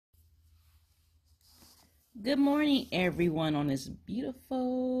Good morning, everyone, on this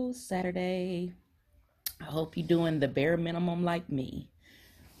beautiful Saturday. I hope you're doing the bare minimum like me.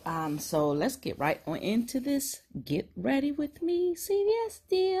 So let's get right on into this. Get ready with me, CVS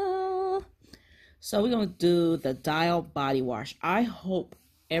deal. So we're gonna do the Dial body wash. I hope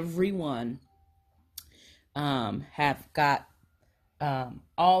everyone have got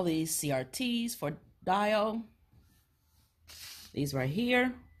all these CRTs for Dial. These right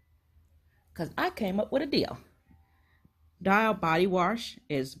here, because I came up with a deal. Dial body wash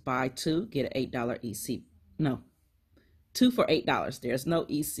is buy two, get an $8 EC. No, two for $8. There's no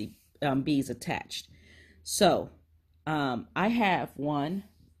ECBs attached. So I have one.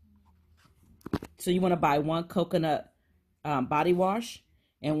 So you want to buy one coconut body wash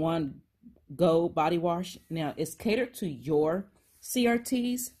and one Go body wash. Now it's catered to your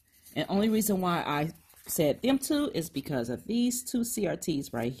CRTs. And only reason why I said them two is because of these two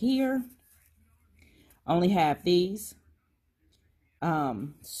CRTs right here. I only have these.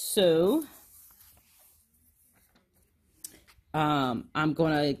 I'm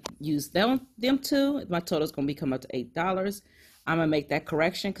gonna use them two. My total is gonna be come up to $8. I'm gonna make that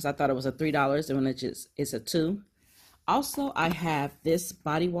correction because I thought it was a $3 and when it's a $2. Also, I have this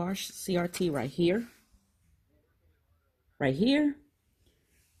body wash CRT right here. So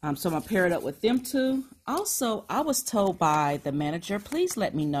I'm gonna pair it up with them two. Also, I was told by the manager, please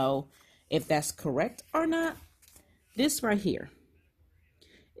let me know if that's correct or not. This right here.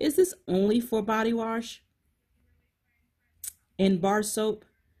 Is this only for body wash and bar soap?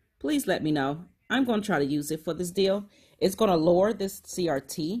 Please let me know. I'm going to try to use it for this deal. It's going to lower this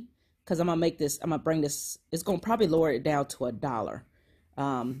CRT because I'm going to bring this, it's going to probably lower it down to $1.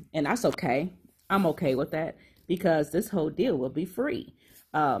 And that's okay. I'm okay with that because this whole deal will be free.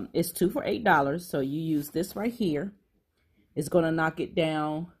 It's two for $8. So you use this right here. It's going to knock it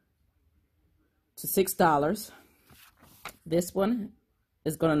down to $6. This one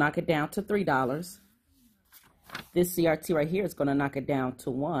is going to knock it down to $3. This CRT right here is going to knock it down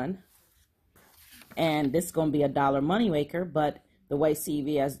to $1. And this is going to be $1 moneymaker, but the way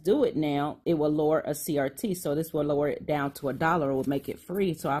CVS do it now, it will lower a CRT. So this will lower it down to $1. It will make it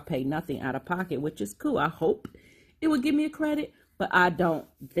free. So I pay nothing out of pocket, which is cool. I hope it will give me a credit, but I don't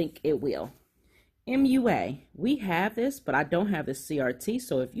think it will. MUA, we have this, but I don't have this CRT.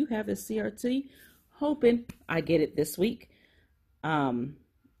 So if you have this CRT, hoping I get it this week.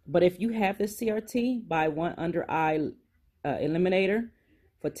 But if you have this CRT, buy one under eye eliminator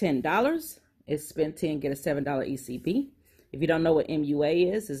for $10. It's spend 10, get a $7 ECB. If you don't know what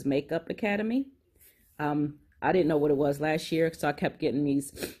MUA is Makeup Academy. I didn't know what it was last year, so I kept getting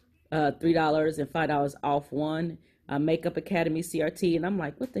these $3 and $5 off one Makeup Academy CRT, and I'm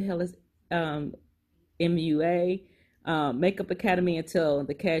like, what the hell is MUA? Makeup Academy, until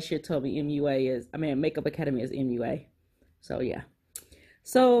the cashier told me Makeup Academy is MUA. So yeah.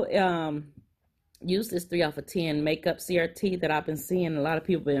 So use this 3 off of 10 makeup CRT that I've been seeing. A lot of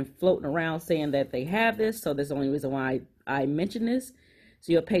people been floating around saying that they have this. So that's the only reason why I mention this.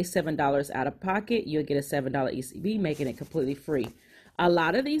 So you'll pay $7 out of pocket. You'll get a $7 ECB, making it completely free. A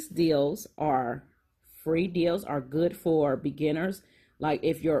lot of these deals are free deals, are good for beginners. Like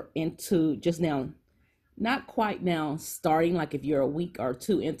if you're into just now, not quite now starting, like if you're a week or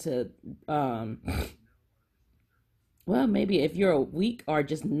two into, well, maybe if you're a week or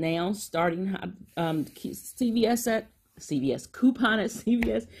just now starting CVS coupon at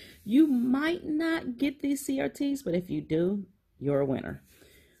CVS, you might not get these CRTs, but if you do, you're a winner.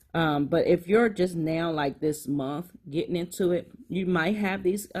 But if you're just now, like this month, getting into it, you might have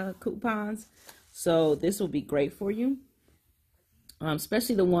these coupons. So this will be great for you,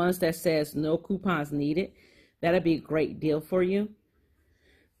 especially the ones that says no coupons needed. That'll be a great deal for you.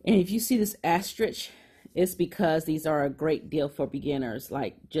 And if you see this asterisk, it's because these are a great deal for beginners,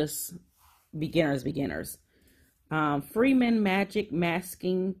 like just beginners. Freeman Magic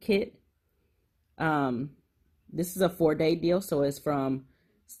Masking Kit. This is a 4-day deal, so it's from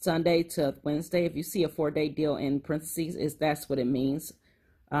Sunday to Wednesday. If you see a 4-day deal in parentheses, that's what it means.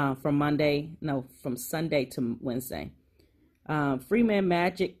 From Sunday to Wednesday. Freeman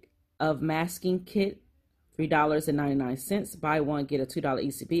Magic of Masking Kit, $3.99. Buy one, get a $2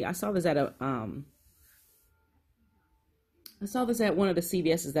 ECB. I saw this at one of the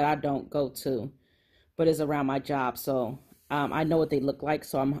CVS's that I don't go to, but it's around my job. So I know what they look like.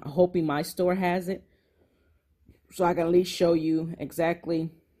 So I'm hoping my store has it, so I can at least show you exactly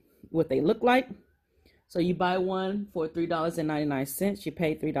what they look like. So you buy one for $3.99. You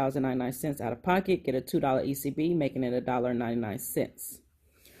pay $3.99 out of pocket, get a $2 ECB, making it $1.99.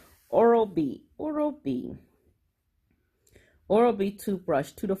 Oral-B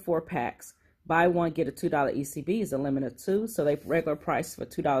toothbrush, 2 to 4 packs. buy one, get a $2 ECB is a limit of 2. So they regular price for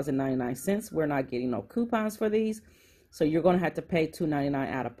 $2.99. We're not getting no coupons for these. So you're going to have to pay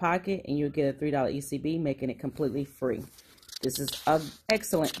 $2.99 out of pocket, and you'll get a $3 ECB, making it completely free. This is an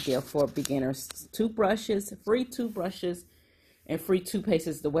excellent deal for beginners. Toothbrushes, free toothbrushes, and free toothpaste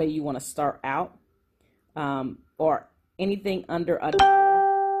is the way you want to start out. Or anything under $1.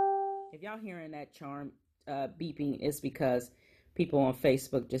 If y'all hearing that charm beeping, it's because people on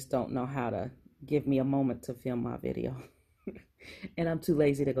Facebook just don't know how to give me a moment to film my video. And I'm too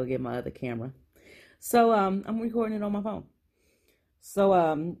lazy to go get my other camera. So I'm recording it on my phone.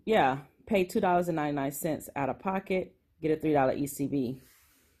 So yeah, pay $2.99 out of pocket, get a $3 ECB.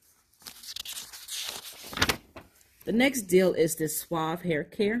 The next deal is this Suave hair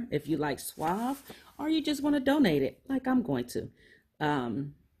care. If you like Suave, or you just want to donate it, like I'm going to.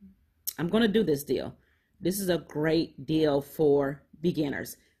 I'm going to do this deal. This is a great deal for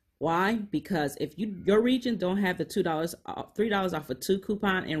beginners. Why? Because if your region don't have the $3 off of 2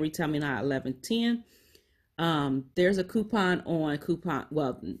 coupon and retail me now $11.10, there's a coupon on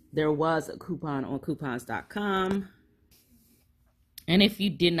there was a coupon on coupons.com. And if you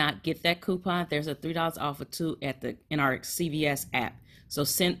did not get that coupon, there's a $3 off of 2 in our CVS app. So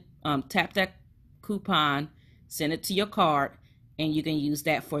tap that coupon, send it to your card, and you can use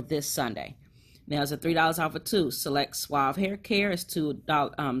that for this Sunday. Now it's a $3 off of 2. Select Suave Hair Care. It's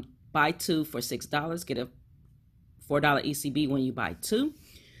 $2. Buy 2 for $6. Get a $4 ECB when you buy 2.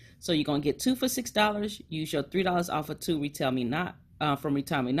 So you're gonna get 2 for $6. Use your $3 off of 2. Retail Me Not from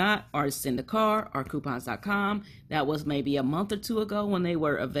Retail Me Not, or send a card, or coupons.com. That was maybe a month or 2 ago when they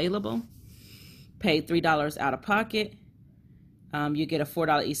were available. Pay $3 out of pocket. You get a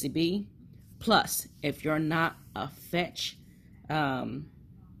 $4 ECB. Plus, if you're not a Fetch,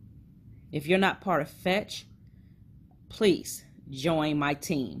 if you're not part of Fetch, please join my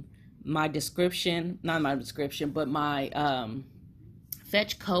team. My description, not my description, but my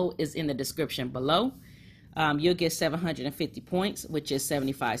Fetch code is in the description below. You'll get 750 points, which is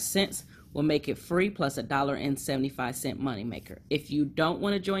 75 cents. We'll make it free plus $1.75 money maker. If you don't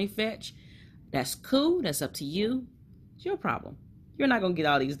want to join Fetch, that's cool. That's up to you. It's your problem. You're not going to get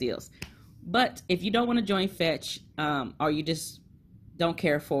all these deals. But if you don't want to join Fetch, or you just don't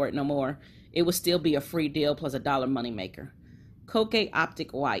care for it no more, it will still be a free deal plus $1 money maker. Colgate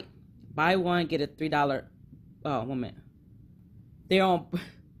Optic White. Buy one, get a $3. Oh, 1 minute. They are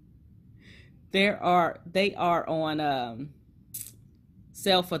on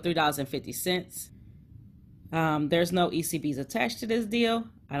sale for $3.50. There's no ECBs attached to this deal.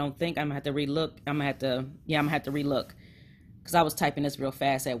 I don't think. I'm gonna have to relook. I'm gonna have to relook, because I was typing this real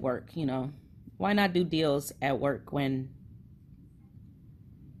fast at work. You know, why not do deals at work when?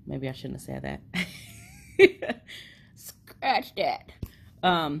 Maybe I shouldn't have said that. Scratch that.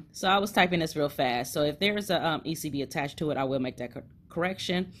 So I was typing this real fast. So if there's a ECB attached to it, I will make that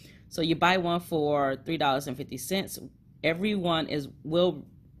correction. So you buy one for $3.50. Everyone will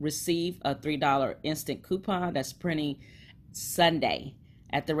receive a $3 instant coupon that's printing Sunday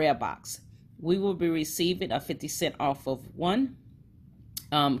at the red box. We will be receiving a 50% off of one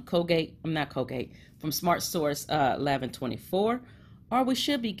from Smart Source 1124, or we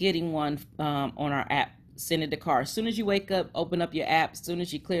should be getting one on our app. Send it to car. As soon as you wake up, open up your app. As soon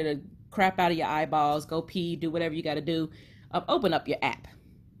as you clear the crap out of your eyeballs, go pee, do whatever you got to do, open up your app.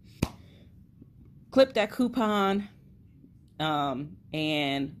 Clip that coupon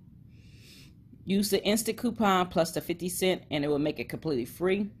and use the instant coupon plus the 50 cent, and it will make it completely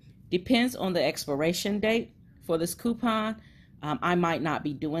free. Depends on the expiration date for this coupon. I might not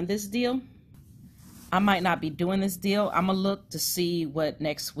be doing this deal. I'm going to look to see what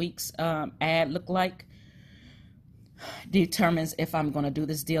next week's ad look like. Determines if I'm going to do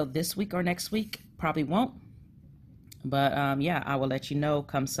this deal this week or next week. Probably won't. But yeah, I will let you know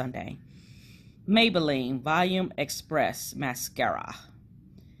come Sunday. Maybelline Volume Express Mascara.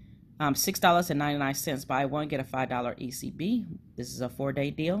 $6.99. Buy one, get a $5 ECB. This is a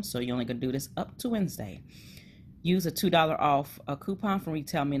 4-day deal, so you're only going to do this up to Wednesday. Use a $2 off a coupon from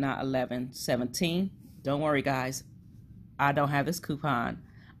Retail Me Not 1117. Don't worry, guys. I don't have this coupon.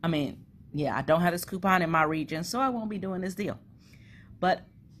 I don't have this coupon in my region, so I won't be doing this deal. But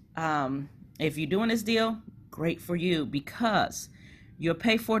if you're doing this deal, great for you, because you'll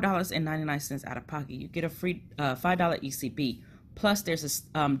pay $4.99 out of pocket. You get a free $5 ECB. Plus, there's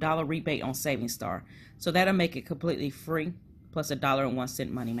a dollar rebate on Savings Star. So that'll make it completely free, plus $1.01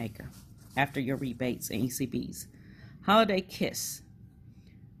 money maker after your rebates and ECBs. Holiday Kiss.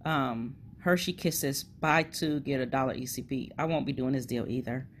 Hershey Kisses, buy 2, get a $1 ECB. I won't be doing this deal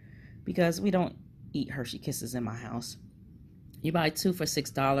either, because we don't eat Hershey Kisses in my house. You buy two for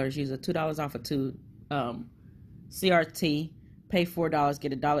 $6. Use a $2 off of two CRT. Pay $4,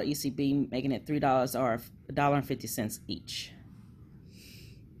 get $1 ECB, making it $3 or $1.50 each.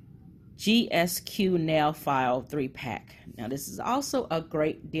 GSQ nail file 3-pack. Now this is also a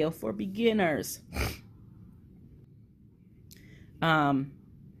great deal for beginners. They're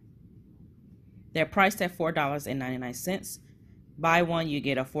priced at $4.99. Buy one, you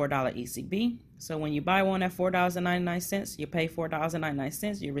get a $4 ECB. So when you buy one at $4.99, you pay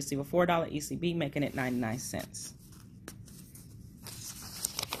 $4.99. You receive a $4 ECB, making it 99 cents.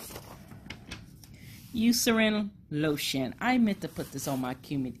 Eucerin lotion. I meant to put this on my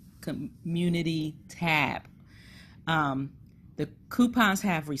community tab. The coupons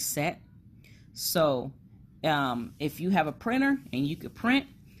have reset. So if you have a printer and you could print,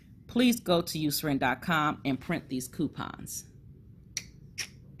 please go to yyweyra.com and print these coupons.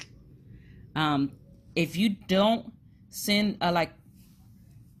 If you don't send how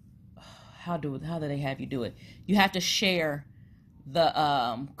do they have you do it? You have to share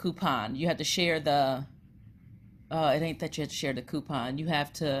the coupon. You have to share the it ain't that you have to share the coupon. You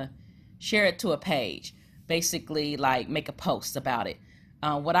have to share it to a page. Basically, like make a post about it.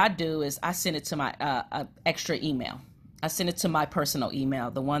 What I do is I send it to my extra email. I send it to my personal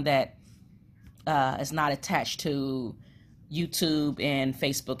email, the one that is not attached to YouTube and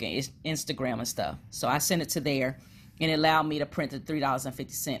Facebook and Instagram and stuff. So I send it to there, and it allowed me to print the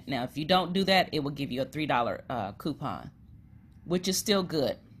 $3.50. Now, if you don't do that, it will give you a $3 coupon, which is still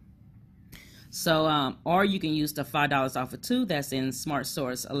good. So, or you can use the $5 off of two. That's in Smart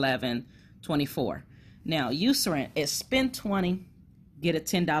Source 1124. Now, Eucerin is spend $20, get a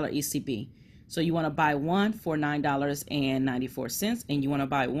 $10 ECB. So you want to buy one for $9.94, and you want to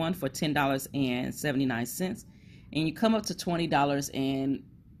buy one for $10.79, and you come up to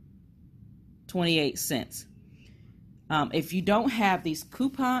 $20.28. If you don't have these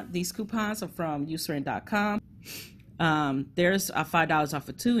coupons are from Eucerin.com. There's a $5 off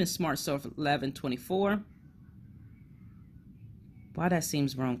of two in Smart Source 1124. Why that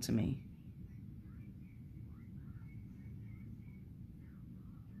seems wrong to me.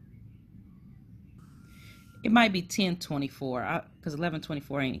 It might be 1024 because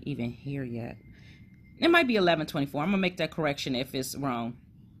 1124 ain't even here yet. It might be 1124. I'm gonna make that correction if it's wrong.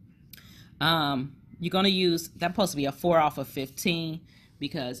 You're gonna use that's supposed to be a 4 off of 15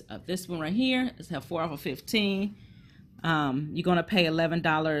 because of this one right here. It's a 4 off of 15. You're gonna pay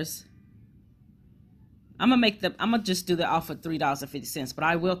 $11. I'm gonna just do the off of $3.50, but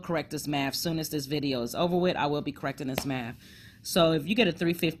I will correct this math as soon as this video is over with. I will be correcting this math. So if you get a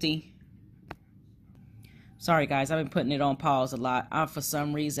 $3.50. Sorry guys, I've been putting it on pause a lot. For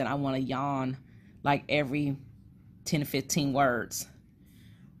some reason, I want to yawn like every 10 to 15 words.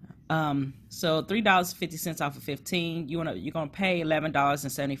 So $3.50 off of 15. You're gonna pay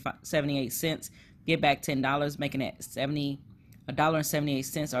 $11.78. Get back $10, making it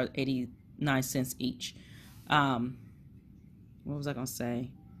 $1.78 or 89 cents each. What was I gonna say?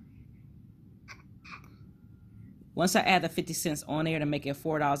 Once I add the 50 cents on there to make it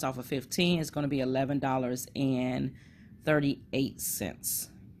 $4 off of 15, it's going to be $11.38.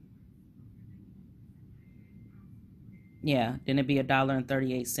 Yeah, then it'd be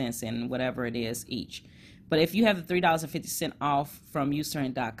 $1.38 and whatever it is each. But if you have the $3.50 off from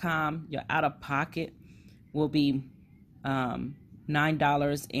Eucerin.com, your out of pocket will be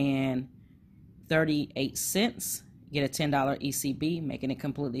 $9.38. Get a $10 ECB, making it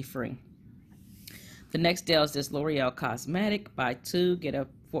completely free. The next deal is this L'Oreal Cosmetic. Buy two, get a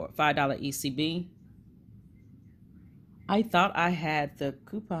 $5 ECB. I thought I had the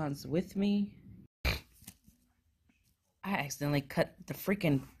coupons with me. I accidentally cut the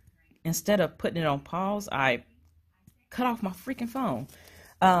freaking, instead of putting it on pause, I cut off my freaking phone.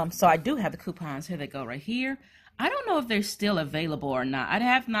 So I do have the coupons. Here they go right here. I don't know if they're still available or not. I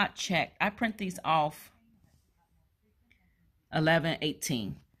have not checked. I print these off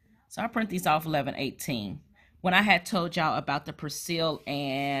 11/18. So I print these off 11/18. When I had told y'all about the Persil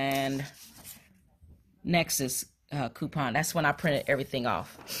and Nexus coupon, that's when I printed everything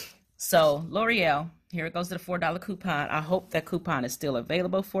off. So L'Oreal, here it goes to the $4 coupon. I hope that coupon is still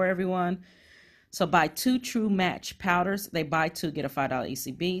available for everyone. So buy two True Match powders. They buy two, get a $5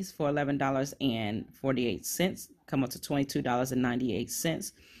 ECBs for $11.48. Come up to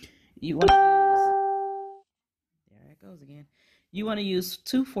 $22.98. You want to use, there it goes again. You want to use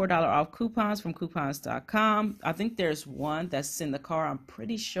two $4 off coupons from coupons.com. I think there's one that's in the car. I'm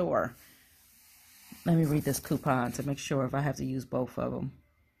pretty sure. Let me read this coupon to make sure if I have to use both of them.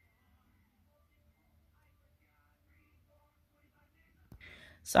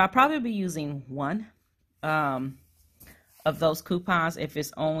 So I'll probably be using one. of those coupons if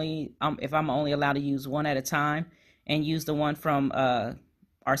it's only if I'm only allowed to use one at a time and use the one from our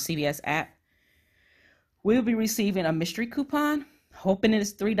CVS app. We'll be receiving a mystery coupon, hoping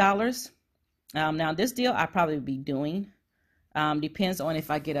it's $3. Now this deal I'll probably be doing. Depends on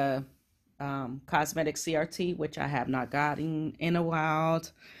if I get a cosmetic CRT, which I have not gotten in a while.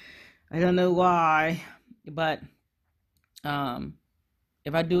 I don't know why, but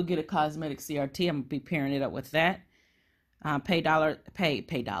if I do get a cosmetic CRT, I'm gonna be pairing it up with that. Pay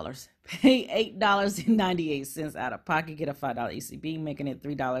 $8.98 out of pocket, get a $5 ECB, making it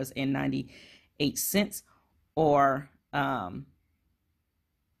 $3.98, or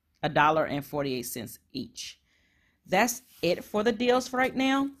 $1.48 each. That's it for the deals for right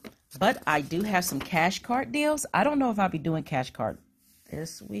now, but I do have some cash card deals. I don't know if I'll be doing cash card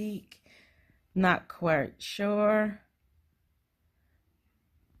this week. Not quite sure.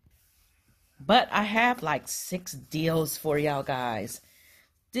 But I have like 6 deals for y'all guys.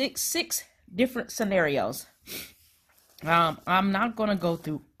 6 different scenarios. I'm not going to go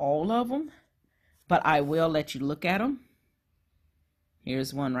through all of them, but I will let you look at them.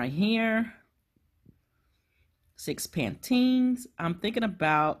 Here's one right here. 6 Pantenes. I'm thinking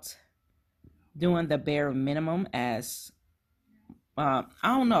about doing the bare minimum as, I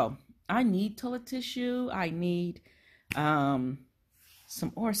don't know. I need toilet tissue. I need some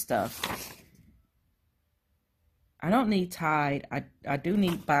more stuff. I don't need Tide. I do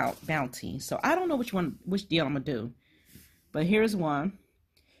need Bounty. So I don't know which deal I'm going to do. But here's one.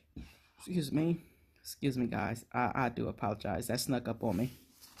 Excuse me, guys. I do apologize. That snuck up on me.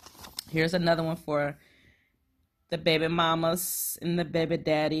 Here's another one for the baby mamas and the baby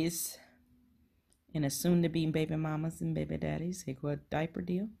daddies. And the soon-to-be baby mamas and baby daddies. Here go a diaper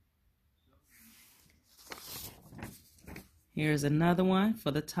deal. Here's another one for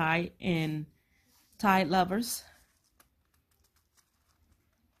the Tide and Tide lovers.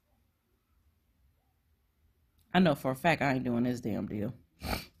 I know for a fact I ain't doing this damn deal.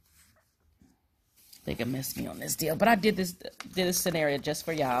 They can miss me on this deal, but I did this scenario just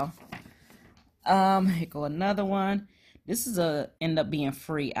for y'all. Here go another one. This is end up being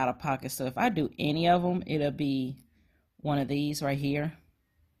free out of pocket. So if I do any of them, it'll be one of these right here.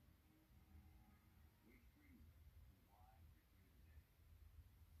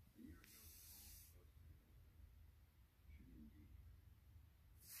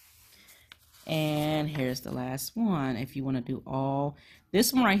 And here's the last one. If you want to do all,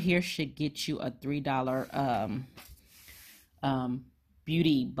 this one right here should get you a $3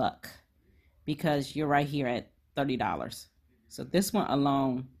 beauty buck, because you're right here at $30. So this one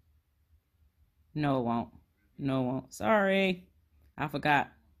alone, no it won't. No it won't. Sorry, I forgot.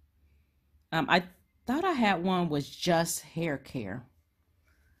 I thought I had one was just hair care.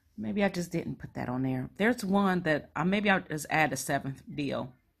 Maybe I just didn't put that on there. There's one that maybe I'll just add a 7th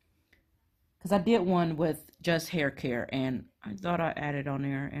deal. Because I did one with just hair care, and I thought I added on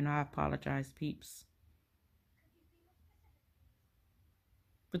there, and I apologize, peeps.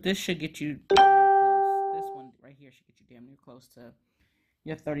 But this should get you damn near close. This one right here should get you damn near close to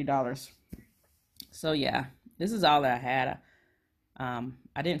your $30. So, yeah, this is all that I had.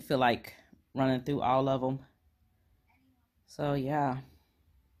 I didn't feel like running through all of them. So, yeah,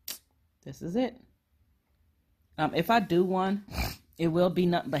 this is it. If I do one, it will be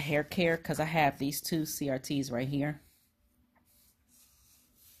nothing but hair care, because I have these 2 CRTs right here.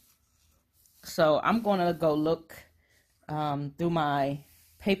 So I'm going to go look through my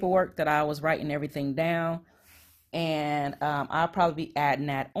paperwork that I was writing everything down. And I'll probably be adding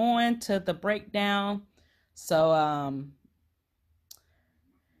that on to the breakdown. So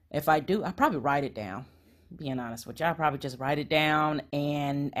if I do, I'll probably write it down. Being honest with you, I'll probably just write it down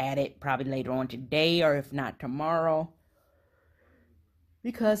and add it probably later on today, or if not tomorrow.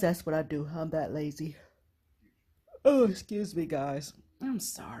 Because that's what I do. I'm that lazy. Oh, excuse me, guys. I'm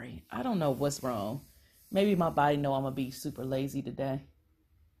sorry. I don't know what's wrong. Maybe my body know I'm going to be super lazy today.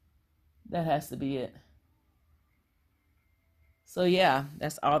 That has to be it. So, yeah,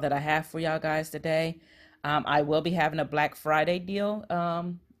 that's all that I have for y'all guys today. I will be having a Black Friday deal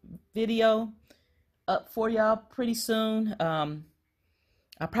video up for y'all pretty soon.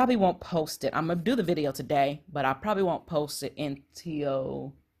 I probably won't post it. I'm going to do the video today, but I probably won't post it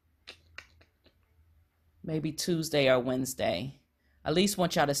until maybe Tuesday or Wednesday. At least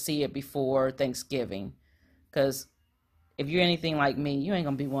want y'all to see it before Thanksgiving. Because if you're anything like me, you ain't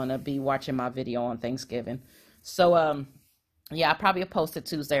going to want to be watching my video on Thanksgiving. So, yeah, I'll probably post it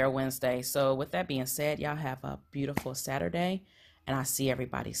Tuesday or Wednesday. So, with that being said, y'all have a beautiful Saturday. And I'll see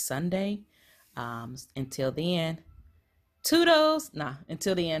everybody Sunday. Until then. Toodles.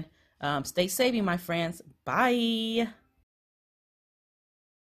 Until then, stay safe, my friends. Bye.